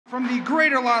From the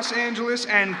Greater Los Angeles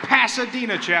and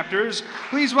Pasadena chapters,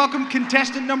 please welcome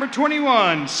contestant number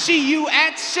 21. See you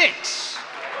at 6.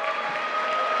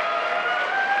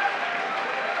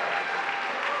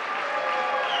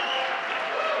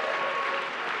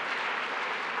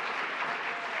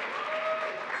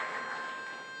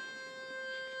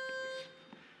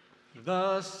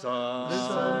 The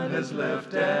sun has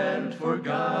left and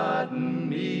forgotten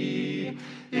me.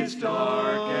 It's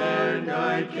dark and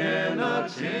I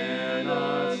cannot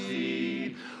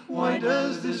see. Why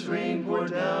does this rain pour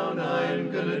down? I'm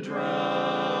gonna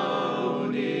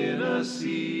drown in a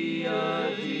sea,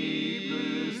 a deep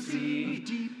blue sea.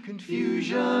 Deep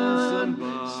confusion.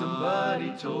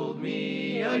 Somebody told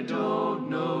me, I don't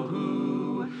know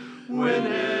who.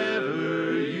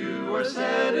 Whenever you are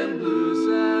sad and blue,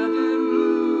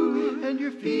 and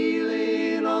you're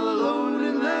feeling all alone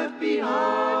and left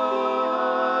behind,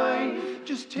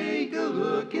 just take a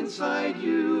look inside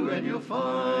you and you'll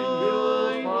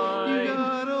find you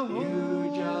gotta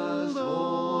hold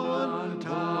on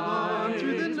tight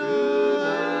through the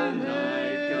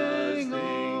night, 'cause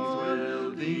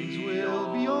things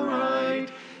will be alright.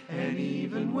 And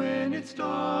even when it's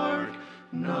dark,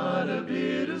 not a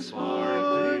bit of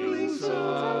sparkling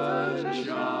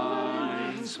sunshine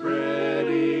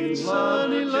spreading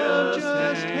sunny love,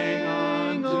 just hang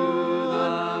on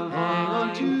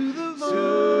to the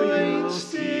vine,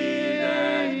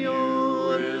 stay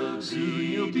on,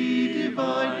 soon you'll be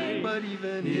divine. But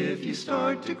even if you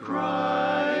start to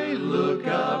cry, look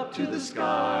up to the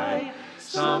sky.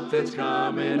 Something's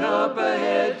coming up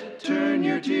ahead, turn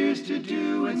your tears to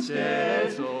dew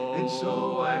instead. And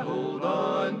so I hold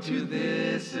on to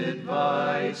this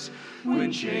advice: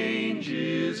 when change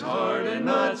is hard and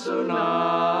not so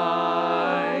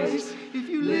nice, if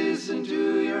you listen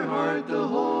to your heart the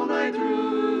whole night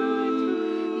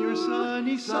through, your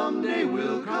sunny someday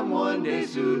will come one day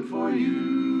soon for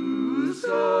you. So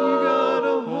you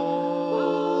gotta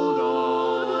hold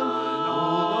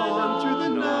on through the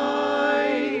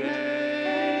night,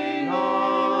 hang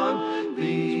on,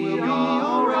 things will be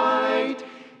alright.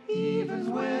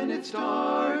 Even when it's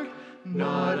dark,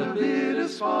 not a bit of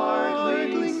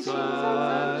sparkling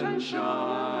sunshine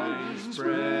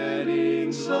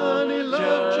spreading sunny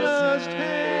love, just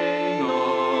hang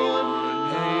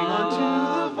on to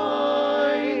the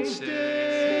vine,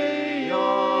 stay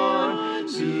on,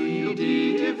 soon you'll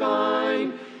be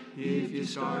divine. If you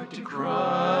start to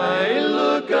cry,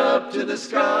 look up to the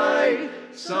sky.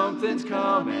 Something's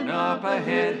coming up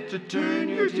ahead to turn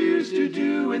your tears to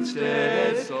dew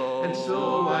instead. And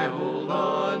so I hold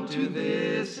on to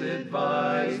this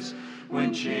advice: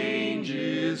 when change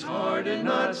is hard and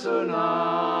not so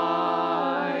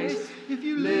nice, if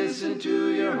you listen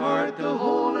to your heart the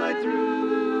whole night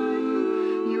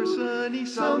through, your sunny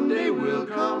someday will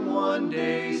come one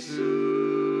day soon.